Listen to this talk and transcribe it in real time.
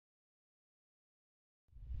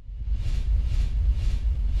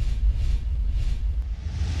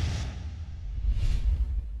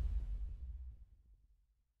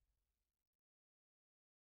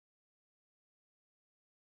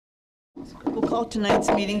We'll call tonight's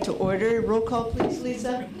meeting to order. Roll call, please,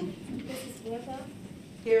 Lisa. Mrs. Blackwell?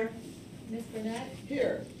 Here. Ms. Burnett?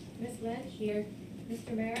 Here. Ms. Lynch? Here.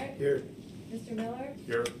 Mr. Merritt? Here. Mr. Miller?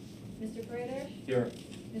 Here. Mr. Prather? Here.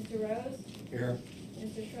 Mr. Rose? Here.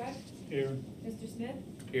 Mr. Schreck? Here. Mr. Smith?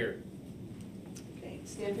 Here. Okay,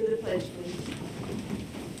 stand for the pledge, please.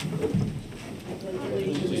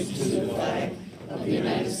 Allegiance to the flag of the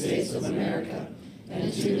United States of America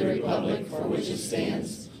and to the republic for which it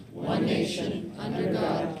stands, one nation, under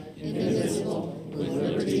God, indivisible, with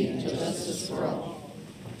liberty and justice for all.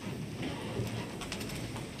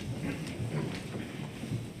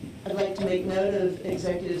 I'd like to make note of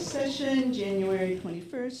executive session, January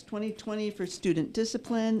 21st, 2020, for student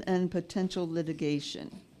discipline and potential litigation.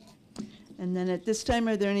 And then at this time,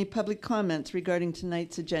 are there any public comments regarding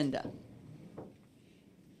tonight's agenda?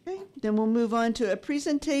 Okay, then we'll move on to a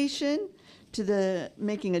presentation to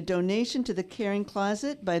making a donation to the Caring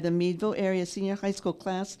Closet by the Meadville Area Senior High School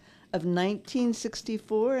class of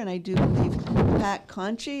 1964, and I do believe Pat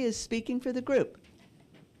Conchi is speaking for the group.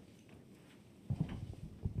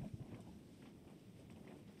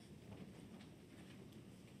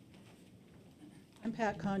 I'm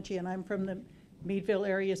Pat Conchi, and I'm from the Meadville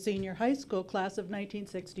Area Senior High School class of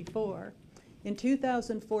 1964. In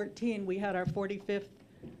 2014, we had our 45th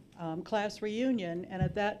class reunion, and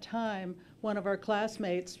at that time, one of our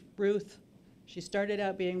classmates, Ruth, she started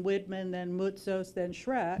out being Widman, then Mutzos, then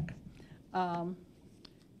Schreck,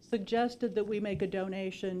 suggested that we make a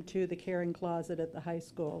donation to the Caring Closet at the high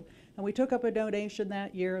school. And we took up a donation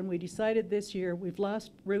that year, and we decided this year, we've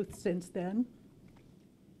lost Ruth since then,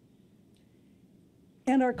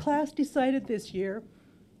 and our class decided this year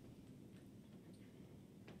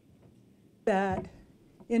that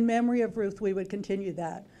in memory of Ruth, we would continue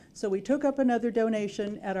that. So we took up another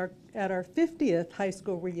donation at our 50th high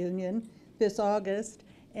school reunion this August,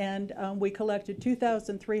 and we collected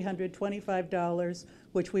 $2,325,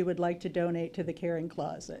 which we would like to donate to the Caring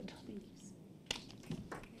Closet.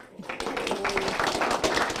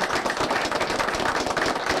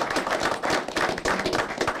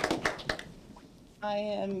 I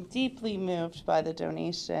am deeply moved by the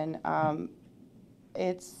donation.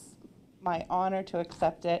 It's my honor to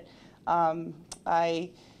accept it.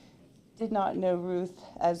 I did not know Ruth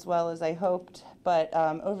as well as I hoped, but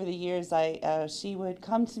over the years, she would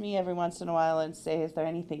come to me every once in a while and say, "Is there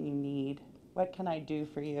anything you need? What can I do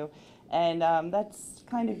for you?" And that's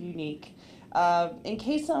kind of unique. In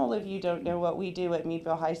case some of you don't know what we do at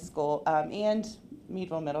Meadville High School and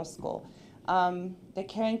Meadville Middle School, the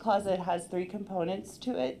Caring Closet has 3 components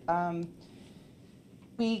to it.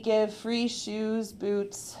 We give free shoes,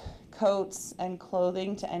 boots, coats, and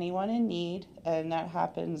clothing to anyone in need, and that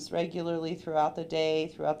happens regularly throughout the day,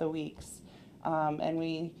 throughout the weeks.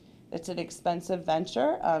 And it's an expensive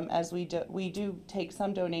venture, as we do take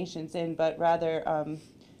some donations in, but rather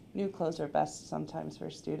new clothes are best sometimes for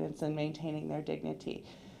students in maintaining their dignity.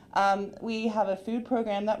 We have a food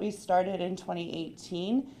program that we started in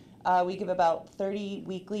 2018. We give about 30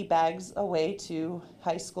 weekly bags away to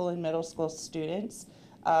high school and middle school students,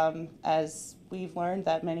 as we've learned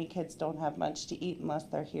that many kids don't have much to eat unless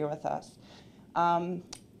they're here with us.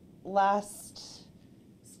 Last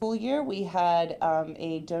school year, we had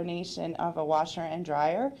a donation of a washer and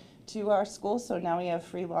dryer to our school, so now we have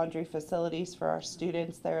free laundry facilities for our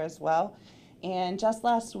students there as well. And just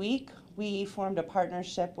last week, we formed a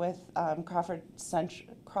partnership with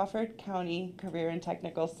Crawford County Career and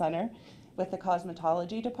Technical Center with the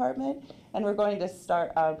cosmetology department, and we're going to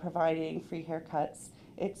start providing free haircuts.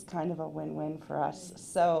 It's kind of a win-win for us.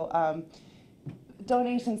 So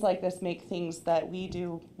donations like this make things that we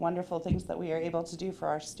do, wonderful things that we are able to do for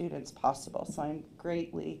our students possible. So I'm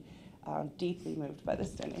greatly, deeply moved by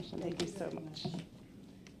this donation. Thank you so much.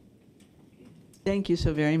 Thank you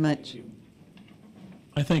so very much.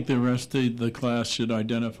 I think the rest of the class should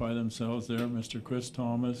identify themselves there. Mr. Chris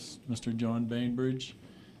Thomas, Mr. John Bainbridge,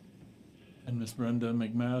 and Miss Brenda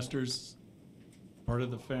McMasters, part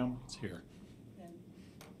of the families here. And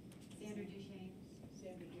Sandra Duchesne.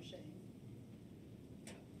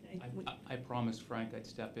 I promised Frank I'd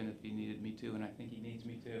step in if he needed me to, and I think he needs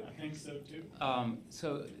me to. I think so too.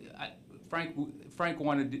 Frank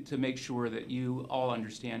wanted to make sure that you all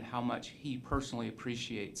understand how much he personally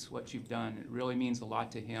appreciates what you've done. It really means a lot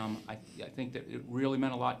to him. I think that it really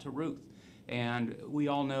meant a lot to Ruth. And we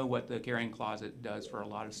all know what the Caring Closet does for a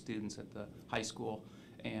lot of students at the high school,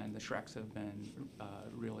 and the Schrecks have been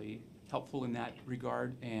really helpful in that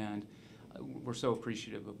regard, and we're so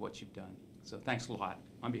appreciative of what you've done. So thanks a lot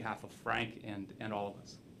on behalf of Frank and all of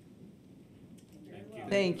us.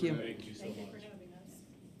 Thank you. Thank you so much. Thank you for having us.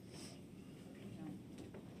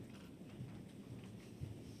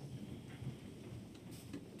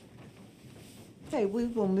 Okay, we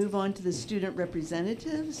will move on to the student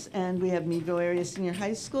representatives, and we have Meadville Area Senior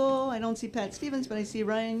High School. I don't see Pat Stevens, but I see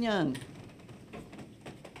Ryan Young.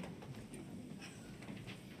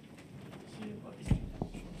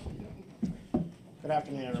 Good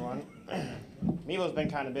afternoon, everyone. Meadville's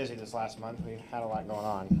been kind of busy this last month. We've had a lot going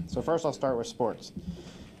on. So first I'll start with sports.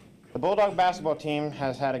 The Bulldog basketball team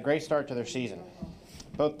has had a great start to their season.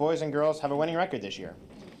 Both boys and girls have a winning record this year.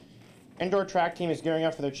 Indoor track team is gearing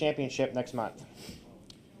up for their championship next month.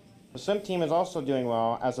 The swim team is also doing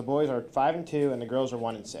well, as the boys are 5-2 and the girls are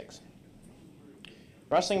 1-6.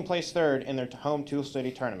 Wrestling placed third in their home Tool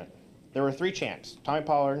City tournament. There were 3 champs: Tommy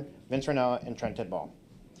Pollard, Vince Ranella, and Trent Tidball.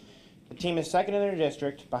 The team is second in their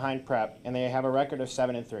district behind Prep, and they have a record of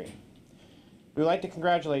 7-3. We would like to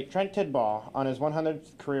congratulate Trent Tidball on his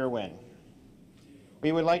 100th career win.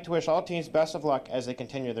 We would like to wish all teams best of luck as they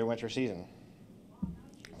continue their winter season.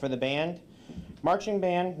 For the band, marching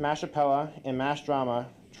band, Mashapella, and Mash Drama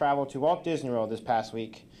traveled to Walt Disney World this past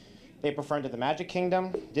week. They performed at the Magic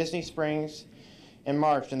Kingdom, Disney Springs, and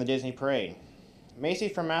marched in the Disney Parade. Macy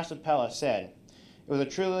from Mashapella said, "It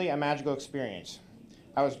was truly a magical experience.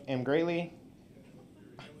 I am greatly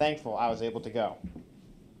thankful I was able to go."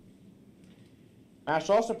 MASH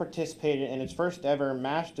also participated in its first ever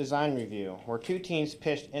MASH Design Review, where 2 teams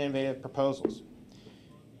pitched innovative proposals.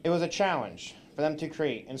 It was a challenge for them to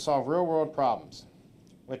create and solve real-world problems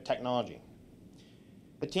with technology.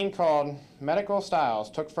 The team called Medical Styles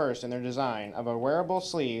took first in their design of a wearable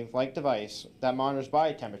sleeve-like device that monitors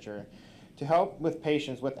body temperature to help with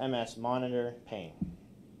patients with MS monitor pain.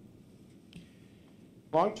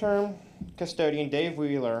 Long-term custodian Dave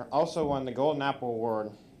Wheeler also won the Golden Apple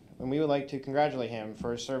Award, and we would like to congratulate him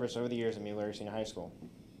for his service over the years at Meadville Area Senior High School.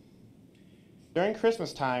 During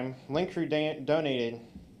Christmas time, Link Crew decorated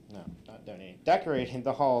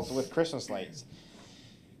the halls with Christmas lights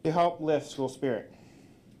to help lift school spirit.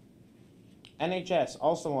 NHS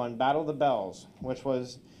also won Battle of the Bells, which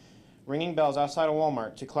was ringing bells outside of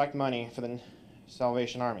Walmart to collect money for the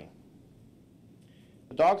Salvation Army.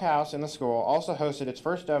 The doghouse in the school also hosted its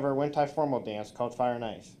first ever Wintai formal dance called Fire and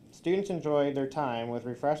Ice. Students enjoyed their time with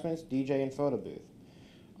refreshments, DJ, and photo booth.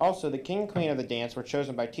 Also, the king and queen of the dance were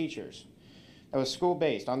chosen by teachers. That was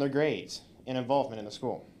school-based on their grades and involvement in the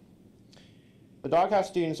school. The doghouse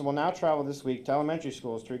students will now travel this week to elementary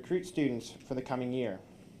schools to recruit students for the coming year.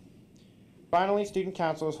 Finally, Student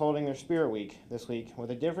Council is holding their Spirit Week this week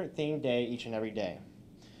with a different themed day each and every day.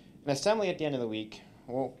 An assembly at the end of the week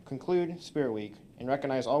will conclude Spirit Week and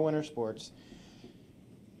recognize all winter sports.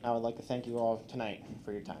 I would like to thank you all tonight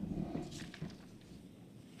for your time.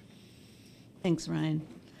 Thanks, Ryan.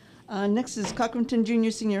 Next is Cochranton Junior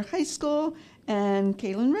Senior High School and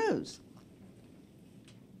Kaylin Rose.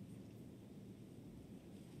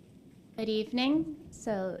 Good evening.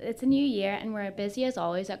 So it's a new year and we're busy as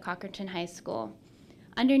always at Cochranton High School.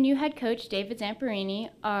 Under new head coach David Zamperini,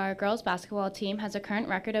 our girls basketball team has a current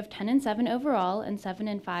record of 10-7 overall and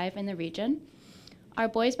 7-5 in the region. Our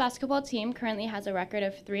boys basketball team currently has a record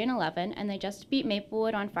of 3-11 and they just beat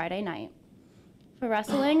Maplewood on Friday night. For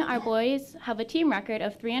wrestling, our boys have a team record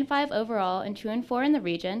of 3-5 overall and 2-4 in the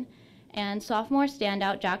region, and sophomore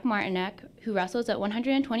standout Jack Martinek, who wrestles at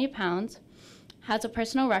 120 pounds, has a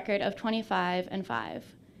personal record of 25-5.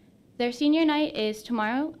 Their senior night is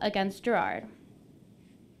tomorrow against Girard.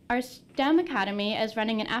 Our STEM Academy is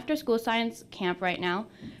running an after-school science camp right now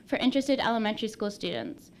for interested elementary school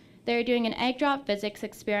students. They're doing an egg drop physics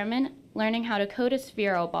experiment, learning how to code a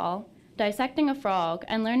spheral ball, dissecting a frog,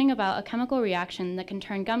 and learning about a chemical reaction that can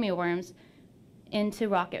turn gummy worms into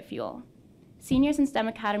rocket fuel. Seniors in STEM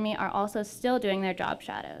Academy are also still doing their job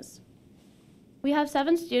shadows. We have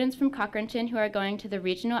 7 students from Cochranton who are going to the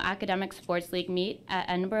Regional Academic Sports League meet at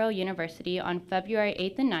Edinburgh University on February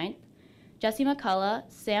 8th and 9th. Jesse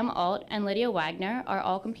McCullough, Sam Alt, and Lydia Wagner are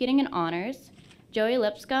all competing in honors. Joey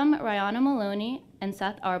Lipscomb, Rihanna Maloney, and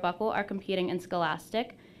Seth Arbuckle are competing in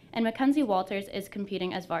Scholastic, and Mackenzie Walters is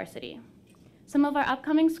competing as varsity. Some of our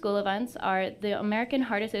upcoming school events are the American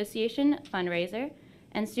Heart Association fundraiser,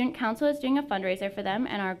 and Student Council is doing a fundraiser for them,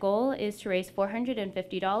 and our goal is to raise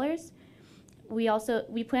 $450.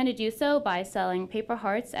 We plan to do so by selling paper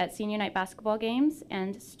hearts at senior night basketball games,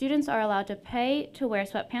 and students are allowed to pay to wear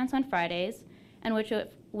sweatpants on Fridays, and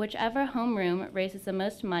whichever homeroom raises the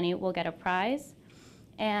most money will get a prize.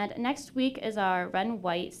 And next week is our Red and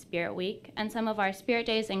White Spirit Week, and some of our Spirit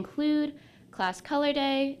Days include Class Color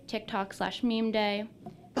Day, TikTok/Meme Day,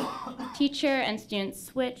 Teacher and Student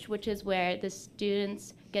Switch, which is where the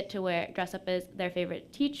students get to dress up as their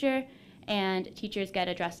favorite teacher, and teachers get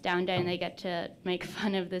a dress down day and they get to make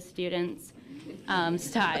fun of the students'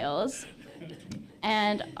 styles.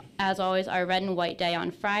 And as always, our red and white day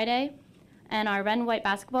on Friday. And our red and white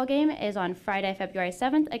basketball game is on Friday, February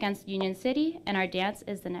 7th against Union City, and our dance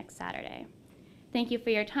is the next Saturday. Thank you for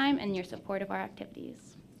your time and your support of our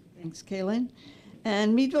activities. Thanks, Kaylin.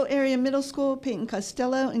 And Meadville Area Middle School, Peyton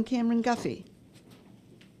Costello and Cameron Guffey.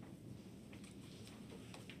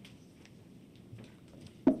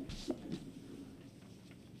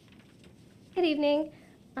 Good evening.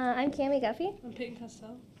 I'm Cami Guffey. I'm Peyton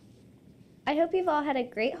Costello. I hope you've all had a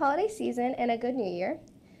great holiday season and a good new year.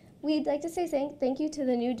 We'd like to say thank you to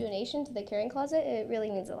the new donation to the Caring Closet. It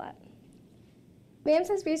really means a lot. MAMS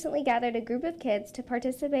has recently gathered a group of kids to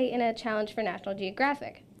participate in a challenge for National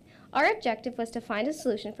Geographic. Our objective was to find a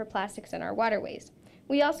solution for plastics in our waterways.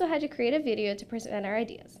 We also had to create a video to present our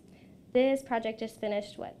ideas. This project just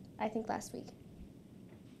finished, I think last week.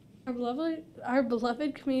 Our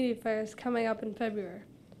beloved community fair is coming up in February.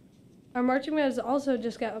 Our marching band also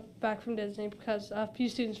just got back from Disney because a few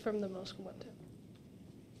students from the middle school went to.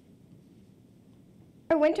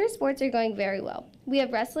 Our winter sports are going very well. We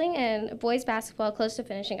have wrestling and boys basketball close to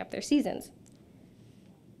finishing up their seasons.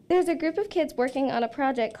 There's a group of kids working on a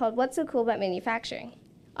project called What's So Cool About Manufacturing.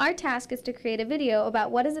 Our task is to create a video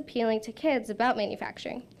about what is appealing to kids about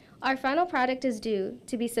manufacturing. Our final product is due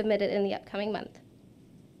to be submitted in the upcoming month.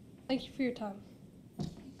 Thank you for your time.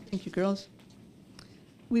 Thank you, girls.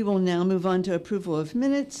 We will now move on to approval of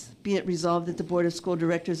minutes. Be it resolved that the Board of School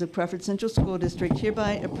Directors of Crawford Central School District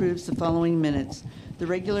hereby approves the following minutes. The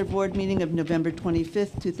regular board meeting of November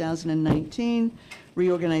 25th, 2019,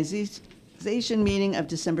 reorganization meeting of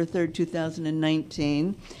December 3rd,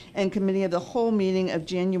 2019, and committee of the whole meeting of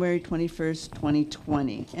January 21st,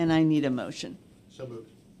 2020. And I need a motion. So moved.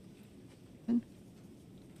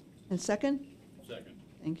 And second? Second.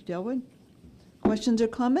 Thank you, Delwood. Questions or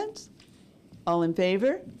comments? All in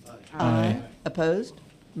favor? Aye. Opposed?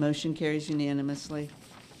 Motion carries unanimously.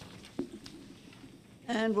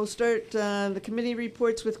 And we'll start the committee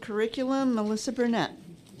reports with curriculum. Melissa Burnett.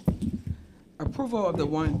 Approval of the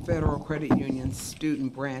One Federal Credit Union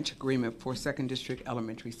Student Branch Agreement for Second District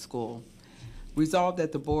Elementary School. Resolved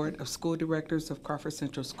that the Board of School Directors of Crawford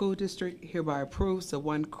Central School District hereby approves the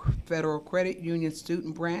One Federal Credit Union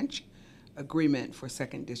Student Branch Agreement for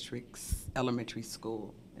Second District Elementary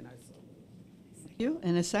School. And I so Thank you.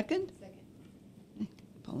 And a second? Second.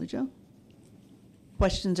 Paula Jo.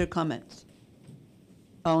 Questions or comments?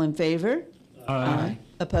 All in favor? Aye.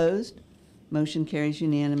 Opposed? Motion carries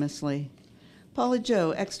unanimously. Paula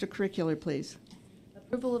Jo, extracurricular, please.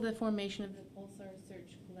 Approval of the formation of the Pulsar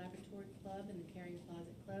Search Collaboratory Club and the Caring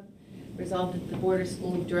Closet Club. Resolved that the Board of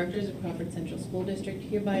School Directors of Crawford Central School District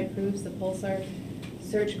hereby approves the Pulsar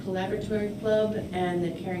Search Collaboratory Club and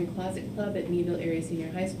the Caring Closet Club at Meadville Area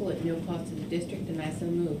Senior High School at no cost to the district, and I so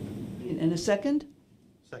move. And a second?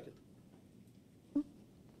 Second.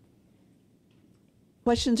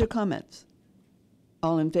 Questions or comments?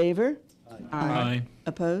 All in favor? Aye.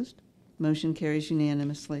 Opposed? Motion carries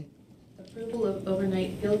unanimously. Approval of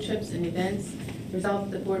overnight field trips and events.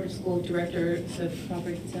 Resolved that the Board of School Directors of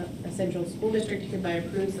Crawford Central School District hereby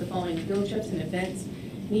approves the following field trips and events.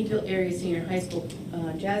 Meadville Area Senior High School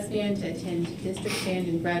Jazz Band to attend District Band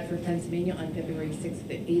in Bradford, Pennsylvania on February 6th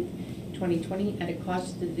to 8th, 2020 at a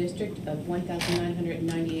cost to the district of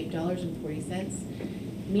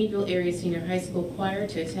 $1,998.40. Meadville Area Senior High School Choir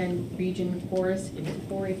to attend Region Chorus in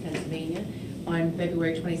Corey, Pennsylvania on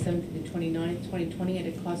February 27th to 29th, 2020 at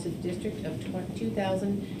a cost to the district of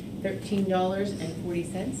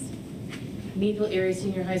 $2,013.40. Meadville Area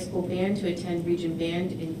Senior High School Band to attend Region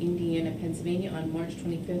Band in Indiana, Pennsylvania on March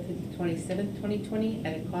 25th to 27th, 2020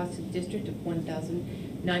 at a cost to the district of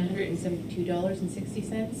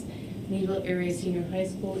 $1,972.60. Meadville Area Senior High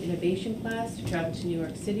School Innovation Class to travel to New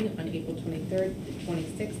York City on April 23rd to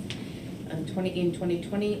 26th in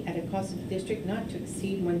 2020 at a cost to the district not to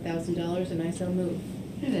exceed $1,000, and I so move.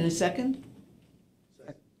 And in a second?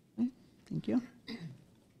 Second. Thank you.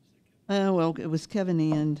 Well, it was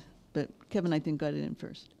Kevin but Kevin, I think, got it in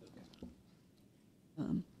first.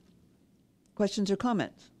 Questions or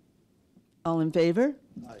comments? All in favor?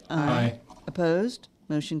 Aye. Opposed?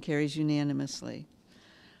 Motion carries unanimously.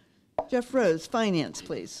 Jeff Rose, Finance,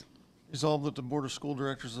 please. Resolved that the Board of School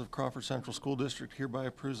Directors of Crawford Central School District hereby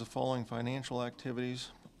approves the following financial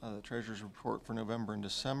activities. The Treasurer's Report for November and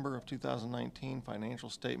December of 2019, financial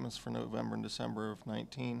statements for November and December of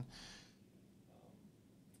 19,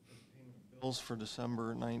 bills for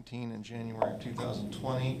December 19 and January of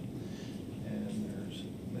 2020, and there's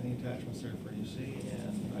many attachments there for you to see,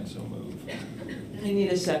 and I so move. I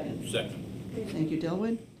need a second. Second. Thank you,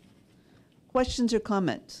 Delwood. Questions or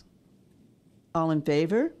comments? All in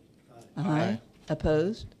favor? Aye.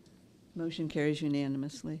 Opposed? Motion carries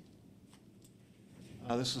unanimously.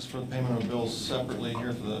 This is for the payment of bills separately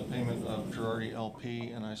here for the payment of Girardi LP,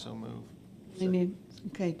 and I so move.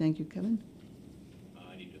 Okay, thank you, Kevin.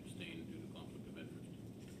 I need to abstain due to conflict of interest.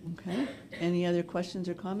 Okay, any other questions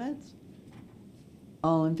or comments?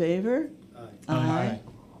 All in favor? Aye.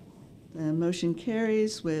 The motion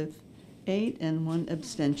carries with 8 and 1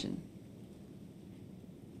 abstention.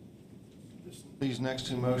 These next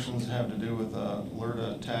two motions have to do with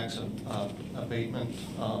LERTA tax abatement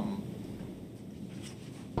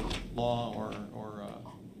law or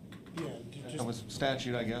it was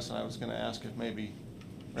statute, I guess, and I was going to ask if maybe,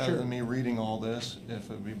 rather than me reading all this, if it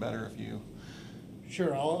would be better if you...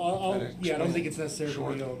 Sure, I don't think it's necessary to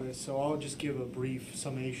read all this, so I'll just give a brief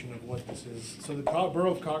summation of what this is. So the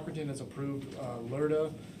Borough of Cockerton has approved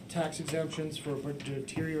LERTA tax exemptions for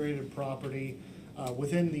deteriorated property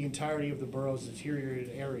within the entirety of the borough's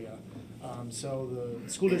deteriorated area. So the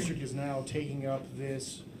school district is now taking up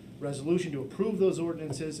this resolution to approve those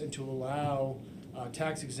ordinances and to allow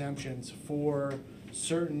tax exemptions for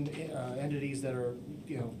certain entities that are,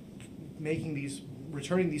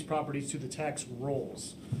 returning these properties to the tax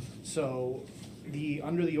rolls. So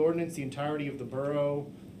under the ordinance, the entirety of the borough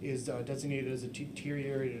is designated as a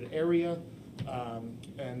deteriorated area,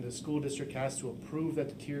 and the school district has to approve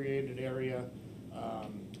that deteriorated area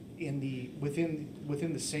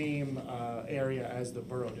within the same area as the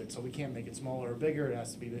borough did. So we can't make it smaller or bigger. It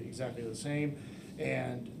has to be exactly the same.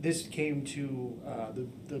 And this came to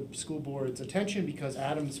the school board's attention because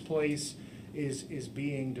Adams Place is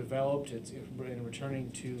being developed. It's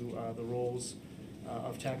returning to the rolls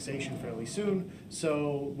of taxation fairly soon.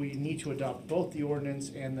 So we need to adopt both the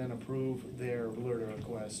ordinance and then approve their LERTA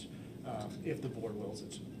request if the board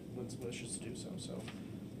wishes to do so. So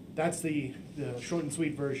that's the short and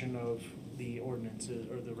sweet version of the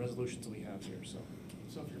ordinances or the resolutions we have here. So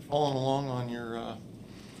if you're following along on your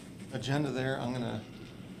agenda there, I'm going to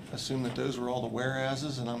assume that those were all the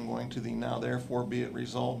whereases, and I'm going to the now therefore be it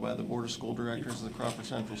resolved by the Board of School Directors of the Crawford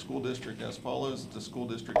Central School District as follows. The school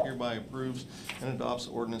district hereby approves and adopts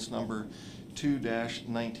ordinance number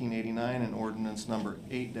 2-1989 and ordinance number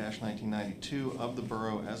 8-1992 of the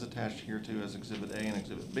borough as attached hereto as Exhibit A and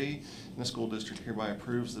Exhibit B. And the school district hereby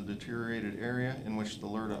approves the deteriorated area in which the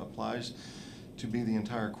LERTA applies to be the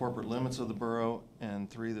entire corporate limits of the borough, and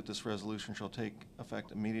 3, that this resolution shall take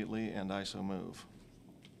effect immediately, and I so move.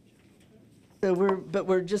 So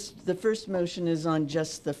the first motion is on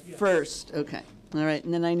just the first, okay. All right,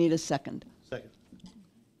 and then I need a second. Second.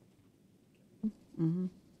 Mm-hmm.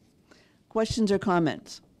 Questions or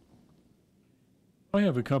comments? I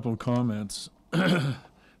have a couple of comments. I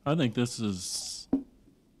think this is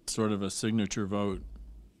sort of a signature vote.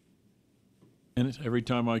 And every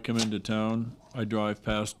time I come into town, I drive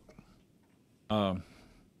past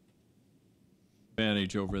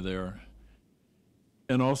Vantage over there.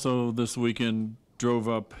 And also this weekend drove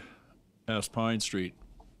up past Pine Street,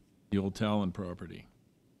 the old Talon property.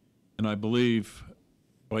 And I believe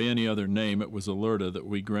by any other name, it was a LERTA that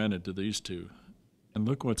we granted to these two. And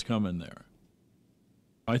look what's coming there.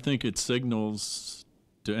 I think it signals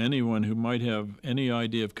to anyone who might have any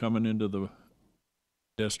idea of coming into the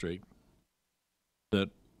district that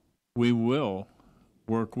we will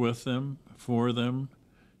work with them, for them,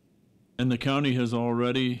 and the county has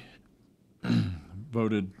already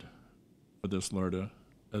voted for this LERTA,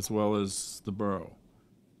 as well as the borough.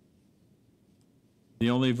 The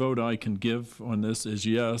only vote I can give on this is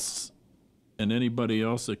yes, and anybody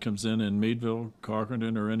else that comes in Meadville,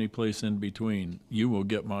 Cockerton, or any place in between, you will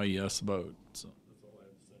get my yes vote. So that's all I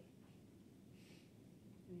have to say.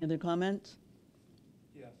 Any other comments?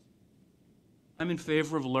 Yes. I'm in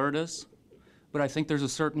favor of LERTAs, but I think there's a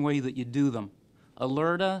certain way that you do them. A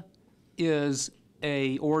LERTA is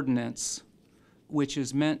a ordinance which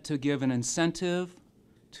is meant to give an incentive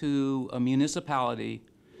to a municipality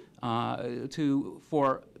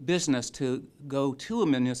for business to go to a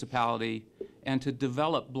municipality and to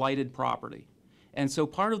develop blighted property. And so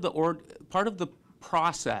part of the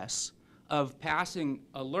process of passing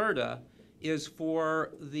a LERTA is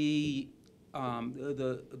for the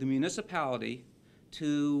municipality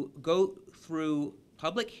to go through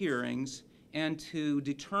public hearings and to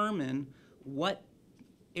determine what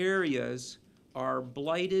areas are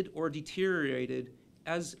blighted or deteriorated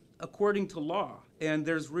as according to law. And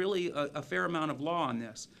there's really a fair amount of law on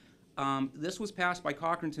this. This was passed by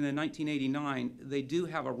Cockerton in 1989. They do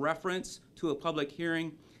have a reference to a public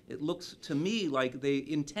hearing. It looks to me like they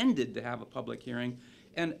intended to have a public hearing.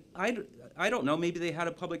 And I don't know, maybe they had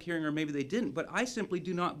a public hearing or maybe they didn't, but I simply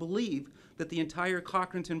do not believe that the entire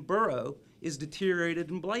Cockerton borough is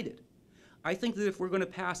deteriorated and blighted. I think that if we're going to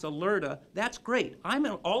pass a LRTA, that's great. I'm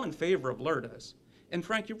all in favor of LRTAs. And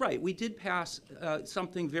Frank, you're right. We did pass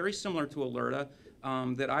something very similar to a LRTA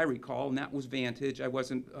that I recall, and that was Vantage. I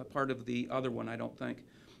wasn't a part of the other one, I don't think.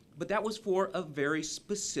 But that was for a very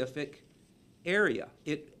specific area.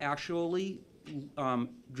 It actually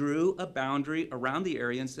drew a boundary around the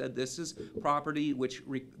area and said this is property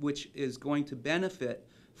which is going to benefit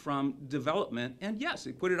from development. And yes,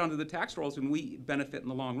 it put it onto the tax rolls and we benefit in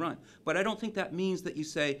the long run. But I don't think that means that you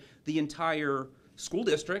say the entire school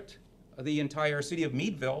district, the entire city of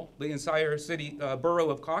Meadville, the entire city borough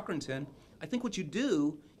of Cochranton. I think what you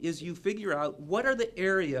do is you figure out what are the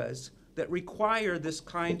areas that require this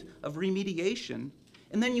kind of remediation,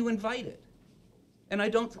 and then you invite it. And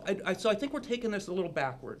so I think we're taking this a little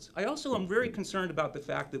backwards. I also am very concerned about the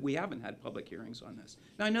fact that we haven't had public hearings on this.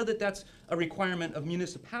 Now I know that that's a requirement of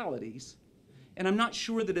municipalities, and I'm not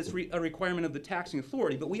sure that it's a requirement of the taxing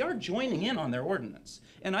authority, but we are joining in on their ordinance.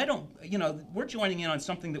 And I don't, we're joining in on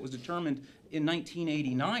something that was determined in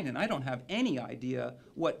 1989, and I don't have any idea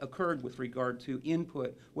what occurred with regard to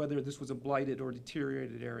input, whether this was a blighted or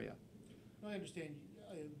deteriorated area. I understand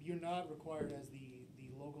you're not required as the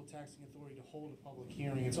local taxing authority to hold a public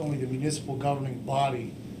hearing. It's only the municipal governing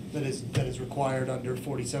body that is required under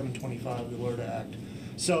 4725 of the LRTA Act.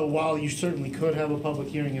 So while you certainly could have a public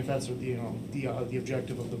hearing if that's the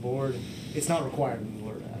objective of the board, it's not required in the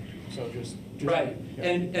LRTA Act. So just right. Yeah.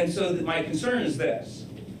 And so my concern is this.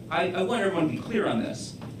 I want everyone to be clear on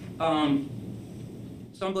this.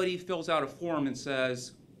 Somebody fills out a form and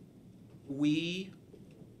says, we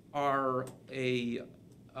are a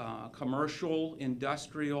commercial,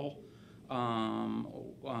 industrial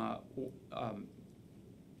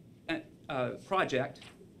project,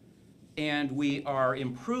 and we are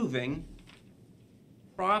improving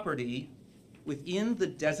property within the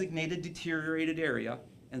designated deteriorated area.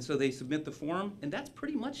 And so they submit the form, and that's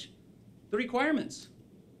pretty much the requirements.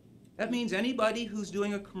 That means anybody who's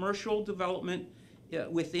doing a commercial development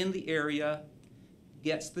within the area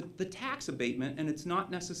gets the tax abatement, and it's not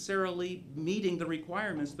necessarily meeting the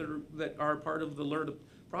requirements that are part of the LRTA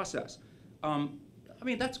process. I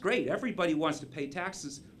mean, that's great. Everybody wants to pay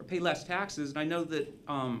taxes or pay less taxes, and I know that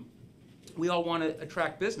we all want to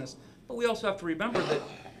attract business, but we also have to remember that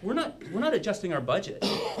we're not adjusting our budget.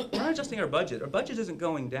 We're not adjusting our budget. Our budget isn't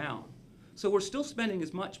going down. So we're still spending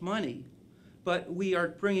as much money, but we are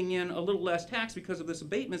bringing in a little less tax because of this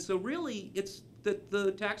abatement. So really, it's that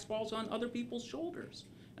the tax falls on other people's shoulders.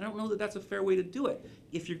 And I don't know that that's a fair way to do it.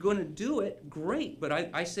 If you're going to do it, great. But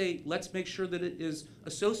I say let's make sure that it is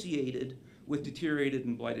associated with deteriorated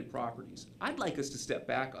and blighted properties. I'd like us to step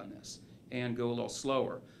back on this and go a little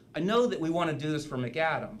slower. I know that we want to do this for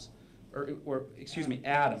McAdams, or excuse me,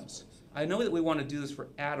 Adams. I know that we want to do this for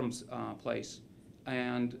Adams Place,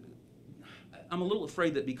 and I'm a little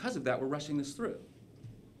afraid that because of that, we're rushing this through.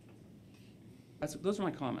 Those are my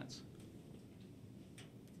comments.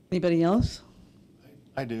 Anybody else?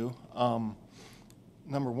 I do.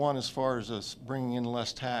 Number one, as far as us bringing in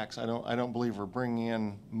less tax, I don't believe we're bringing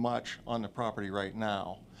in much on the property right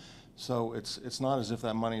now. So it's not as if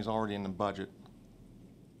that money is already in the budget.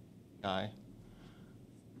 Guy,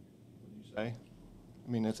 what do you say?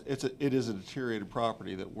 I mean, it is a deteriorated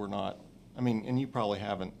property that we're not. I mean, and you probably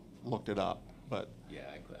haven't looked it up, but Yeah,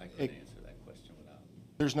 I couldn't answer that question without.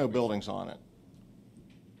 there's no buildings on it,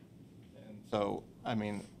 and so I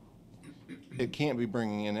mean, it can't be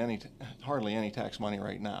bringing in hardly any tax money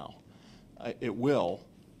right now. It will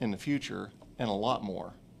in the future, and a lot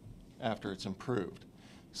more after it's improved.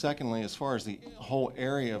 Secondly, as far as the whole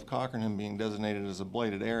area of Cochranton being designated as a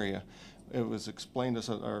blighted area, it was explained to us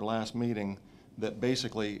at our last meeting that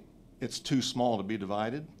basically it's too small to be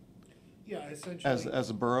divided. Yeah, essentially.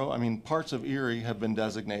 As a borough, I mean, parts of Erie have been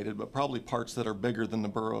designated, but probably parts that are bigger than the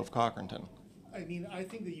borough of Cochranton. I mean, I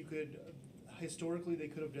think that you could, historically, they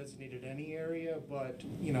could have designated any area, but,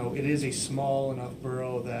 it is a small enough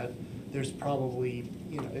borough that there's probably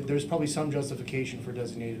some justification for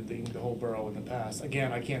designating the whole borough in the past.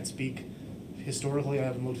 Again, I can't speak historically, I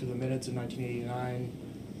haven't looked through the minutes in 1989,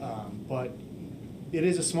 but it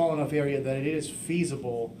is a small enough area that it is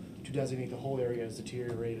feasible to designate the whole area as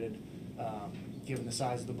deteriorated, given the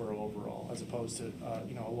size of the borough overall, as opposed to,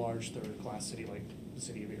 a large third-class city like the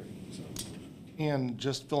city of Erie, so. And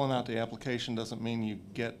just filling out the application doesn't mean you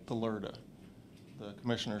get the LRTA. The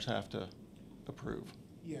commissioners have to approve.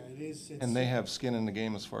 Yeah, it is. And they have skin in the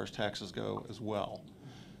game as far as taxes go as well.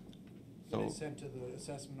 It is sent to the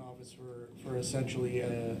assessment office for essentially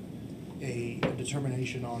a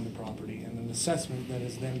determination on the property, and an assessment that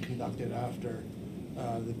is then conducted after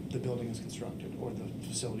the building is constructed or the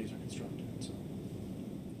facilities are constructed. So.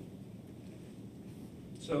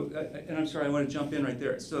 So, and I'm sorry, I want to jump in right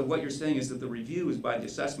there. So what you're saying is that the review is by the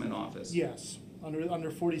assessment office? Yes,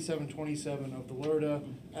 under 4727 of the LERTA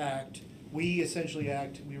Act, we essentially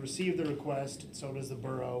we receive the request, so does the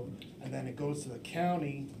borough, and then it goes to the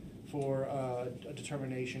county for a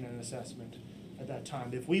determination and assessment at that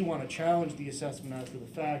time. If we want to challenge the assessment after the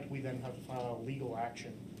fact, we then have to file a legal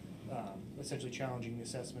action, essentially challenging the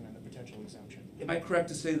assessment and the potential exemption. Am I correct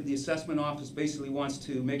to say that the assessment office basically wants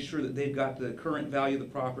to make sure that they've got the current value of the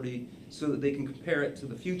property so that they can compare it to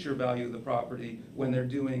the future value of the property when they're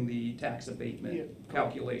doing the tax abatement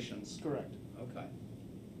calculations? Correct. Okay.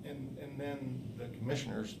 And then the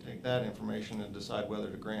commissioners take that information and decide whether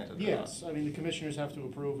to grant it or not. Yes, I mean, the commissioners have to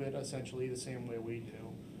approve it essentially the same way we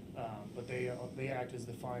do, but they act as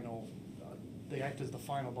the final,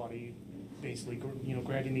 body, basically,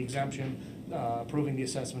 granting the exemption, approving the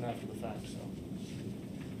assessment after the fact, so.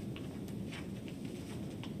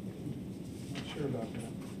 Not sure about that.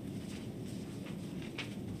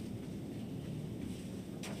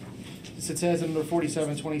 It says under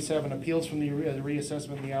 4727, appeals from the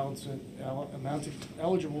reassessment and the amount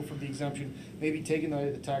eligible for the exemption may be taken by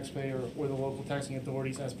the taxpayer or the local taxing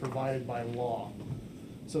authorities as provided by law.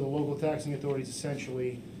 So the local taxing authorities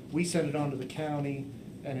essentially, we send it on to the county,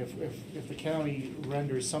 and if the county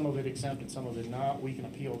renders some of it exempt and some of it not, we can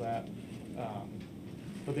appeal that.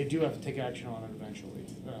 But they do have to take action on it eventually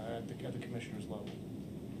at the commissioner's level.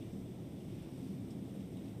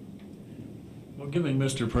 Well, giving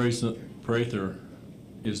Mr. Prather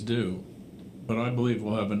is due, but I believe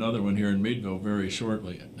we'll have another one here in Meadville very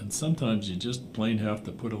shortly. And sometimes you just plain have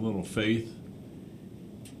to put a little faith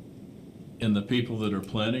in the people that are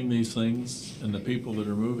planning these things and the people that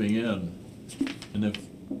are moving in. And if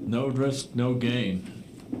no risk, no gain,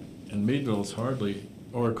 and Meadville's hardly,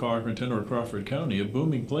 or Cochrane or Crawford County, a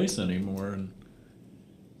booming place anymore. And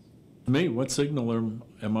to me, what signal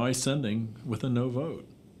am I sending with a no vote?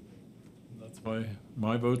 That's why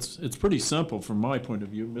my vote's, it's pretty simple from my point of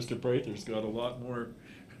view. Mr. Prather's got a lot more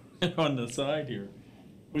on the side here,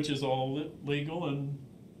 which is all legal and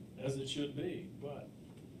as it should be, but.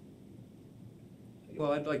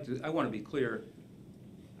 Well, I want to be clear.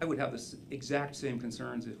 I would have the exact same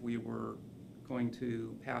concerns if we were going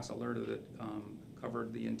to pass a LERTA that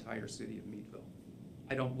covered the entire city of Meadville.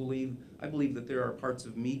 I believe that there are parts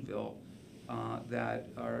of Meadville that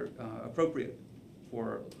are appropriate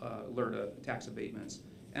for LERTA tax abatements.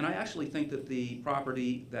 And I actually think that the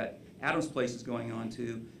property that Adams Place is going on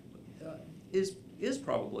to is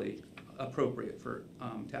probably appropriate for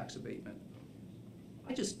tax abatement.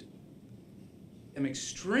 I just am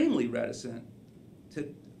extremely reticent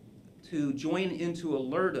to join into a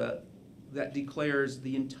LERTA that declares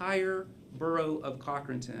the entire borough of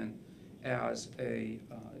Cochranton as a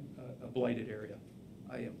blighted area.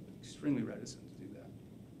 I am extremely reticent to do that.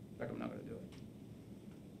 In fact, I'm not going to do it.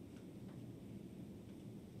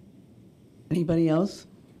 Anybody else?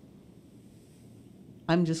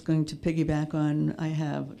 I'm just going to piggyback on, I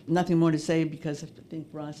have nothing more to say because I think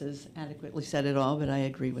Ross has adequately said it all, but I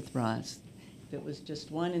agree with Ross. If it was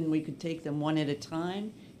just one and we could take them one at a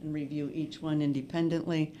time and review each one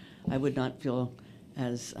independently, I would not feel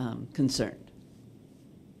as concerned.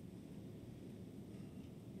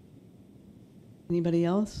 Anybody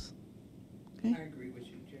else? Okay. I agree with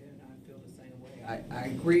you, Jen. I feel the same way. I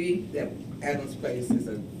agree that Adams Place is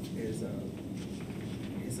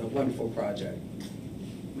a wonderful project.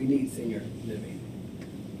 We need senior living.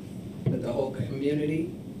 But the whole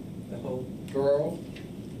community, the whole borough,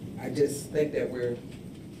 I just think that we're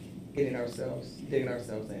digging ourselves in.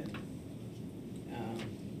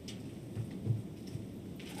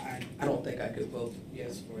 I don't think I could vote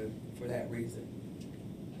yes for that reason.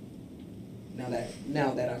 Now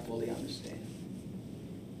that I fully understand.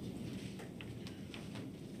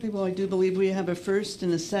 Okay, well, I do believe we have a first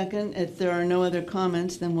and a second. If there are no other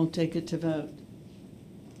comments, then we'll take it to vote.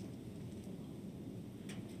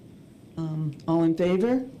 All in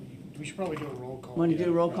favor? We should probably do a roll call. Want to do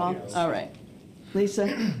a roll call? Yes. All right. Lisa?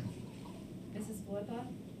 Mrs. Philippa?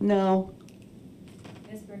 No.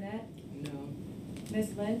 Ms. Burnett? No.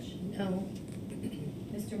 Ms. Lynch? No.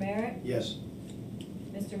 Mr. Merritt? Yes.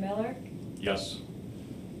 Mr. Miller? Yes.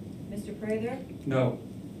 Mr. Prather? No.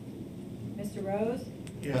 Mr. Rose?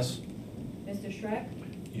 Yes. Mr. Schreck?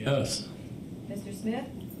 Yes. Mr. Smith?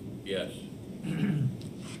 Yes.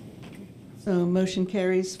 So motion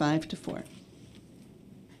carries 5-4.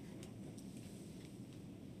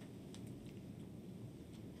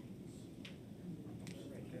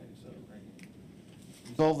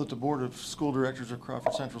 Resolved that the Board of School Directors of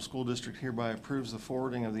Crawford Central School District hereby approves the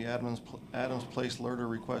forwarding of the Adams Place LERTA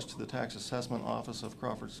request to the Tax Assessment Office of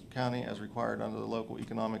Crawford County as required under the Local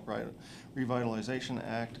Economic Revitalization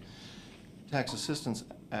Act, Tax Assistance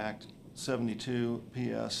Act 72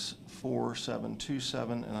 PS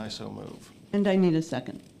 4727, and I so move. And I need a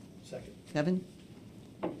second. Second. Kevin?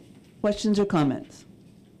 Questions or comments?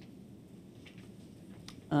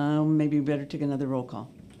 Maybe we better take another roll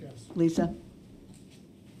call. Yes. Lisa?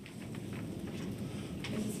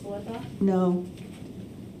 Mrs. Felipa? No.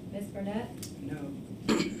 Ms. Burnett? No.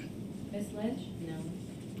 Ms. Lynch? No.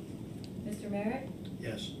 Mr. Merritt?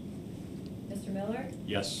 Yes. Mr. Miller?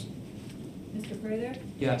 Yes. Mr. Prather?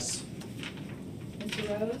 Yes.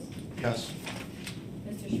 Mr. Rose? Yes.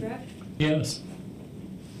 Mr. Schreck? Yes.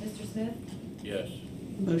 Mr. Smith? Yes.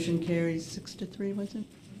 Motion carries 6-3, was it?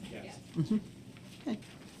 Yes. Mhm. Okay.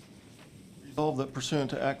 Resolved that pursuant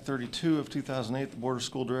to Act 32 of 2008, the Board of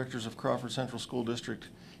School Directors of Crawford Central School District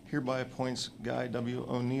hereby appoints Guy W.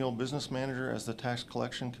 O'Neill, Business Manager, as the Tax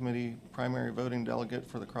Collection Committee primary voting delegate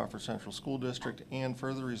for the Crawford Central School District, and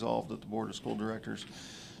further resolved that the Board of School Directors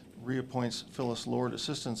reappoints Phyllis Lord,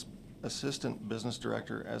 Assistant Business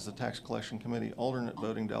Director, as the Tax Collection Committee alternate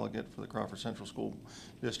voting delegate for the Crawford Central School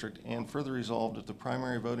District, and further resolved that the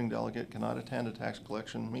primary voting delegate cannot attend a tax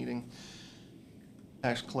collection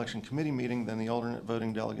committee meeting, then the alternate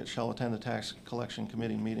voting delegate shall attend the tax collection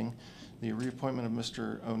committee meeting. The reappointment of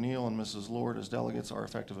Mr. O'Neill and Mrs. Lord as delegates are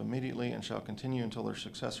effective immediately and shall continue until their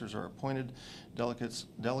successors are appointed. Delegates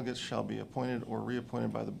shall be appointed or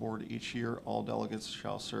reappointed by the board each year. All delegates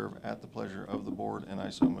shall serve at the pleasure of the board, and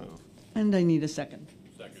I so move. And I need a second.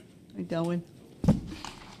 Second. Hey, Delwyn.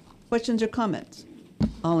 Questions or comments?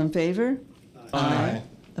 All in favor? Aye.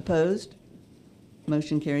 Opposed?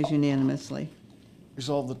 Motion carries unanimously.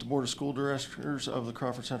 Resolved that the Board of School Directors of the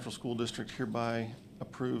Crawford Central School District hereby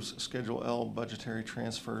approves Schedule L budgetary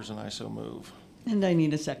transfers, and I so move. And I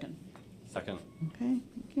need a second. Second. Okay,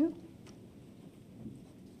 thank you.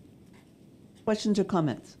 Questions or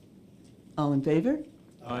comments? All in favor?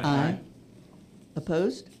 Aye.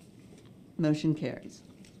 Opposed? Motion carries.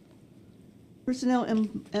 Personnel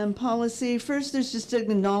and policy. First, there's just an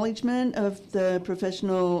acknowledgement of the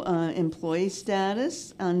professional employee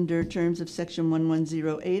status under terms of Section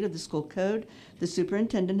 1108 of the School Code. The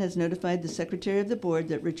superintendent has notified the secretary of the board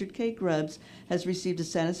that Richard K. Grubbs has received a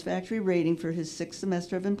satisfactory rating for his 6th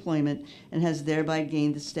semester of employment and has thereby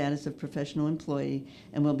gained the status of professional employee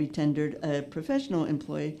and will be tendered a professional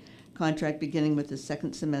employee contract beginning with the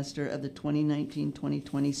 2nd semester of the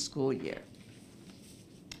 2019-2020 school year.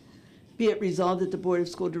 Be it resolved that the Board of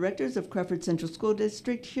School Directors of Crawford Central School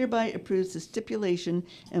District hereby approves the stipulation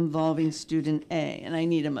involving student A. And I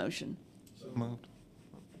need a motion. So moved.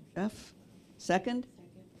 Jeff, second?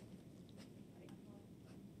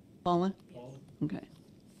 Paula? Okay.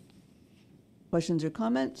 Questions or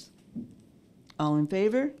comments? All in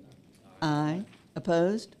favor? Aye.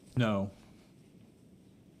 Opposed? No.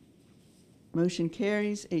 Motion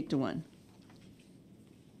carries 8-1.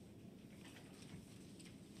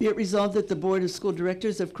 Be it resolved that the Board of School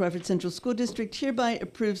Directors of Crawford Central School District hereby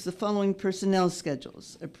approves the following personnel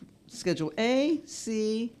schedules. Schedule A,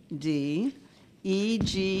 C, D, E,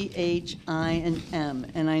 G, H, I, and M.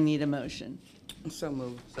 And I need a motion. So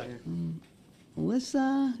moved. Second.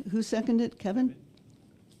 Melissa, who seconded? Kevin?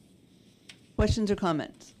 Questions or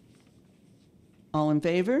comments? All in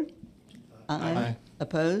favor? Aye.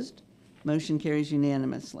 Opposed? Motion carries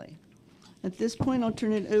unanimously. At this point, I'll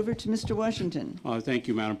turn it over to Mr. Washington. Thank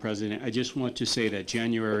you, Madam President. I just want to say that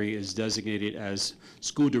January is designated as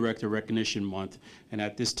School Director Recognition Month, and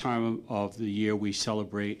at this time of the year, we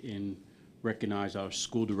celebrate and recognize our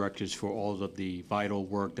school directors for all of the vital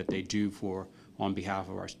work that they do on behalf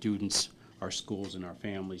of our students, our schools, and our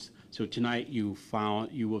families. So tonight,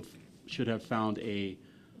 should have found a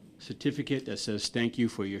certificate that says thank you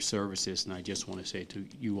for your services, and I just want to say to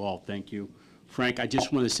you all, thank you. Frank, I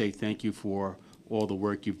just want to say thank you for all the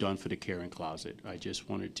work you've done for the Caring Closet. I just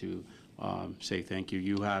wanted to say thank you.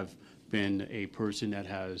 You have been a person that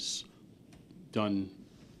has done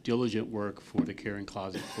diligent work for the Caring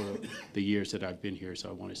Closet for the years that I've been here, so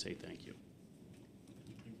I want to say thank you.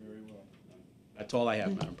 You're very well. That's all I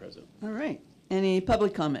have, Madam President. All right. Any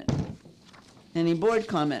public comment? Any board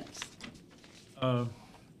comments? I'll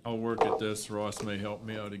work at this. Ross may help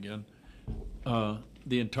me out again.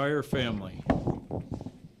 The entire family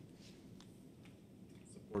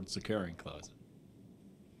supports the Caring Closet.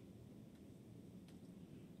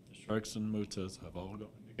 The Sharks and Mutas have all gone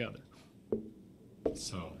together.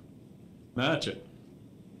 So, match it.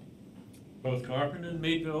 Both Crawford and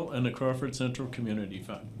Meadville and the Crawford Central Community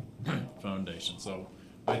Foundation. So,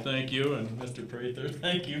 I thank you, and Mr. Prather,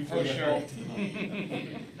 thank you for Oh, the sure. help.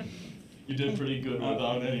 You did pretty good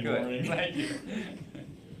without any Good. warning. Thank you.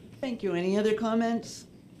 Thank you. Any other comments?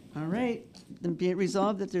 All right. Then be it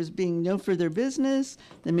resolved that there's being no further business,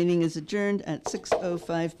 the meeting is adjourned at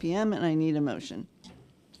 6:05 PM, and I need a motion.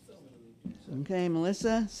 Okay,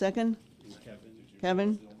 Melissa, second?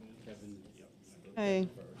 Kevin? Okay.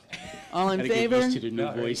 All in Gotta get favor? used to the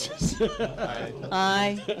new voices.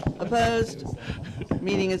 Aye. Opposed?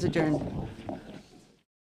 Meeting is adjourned.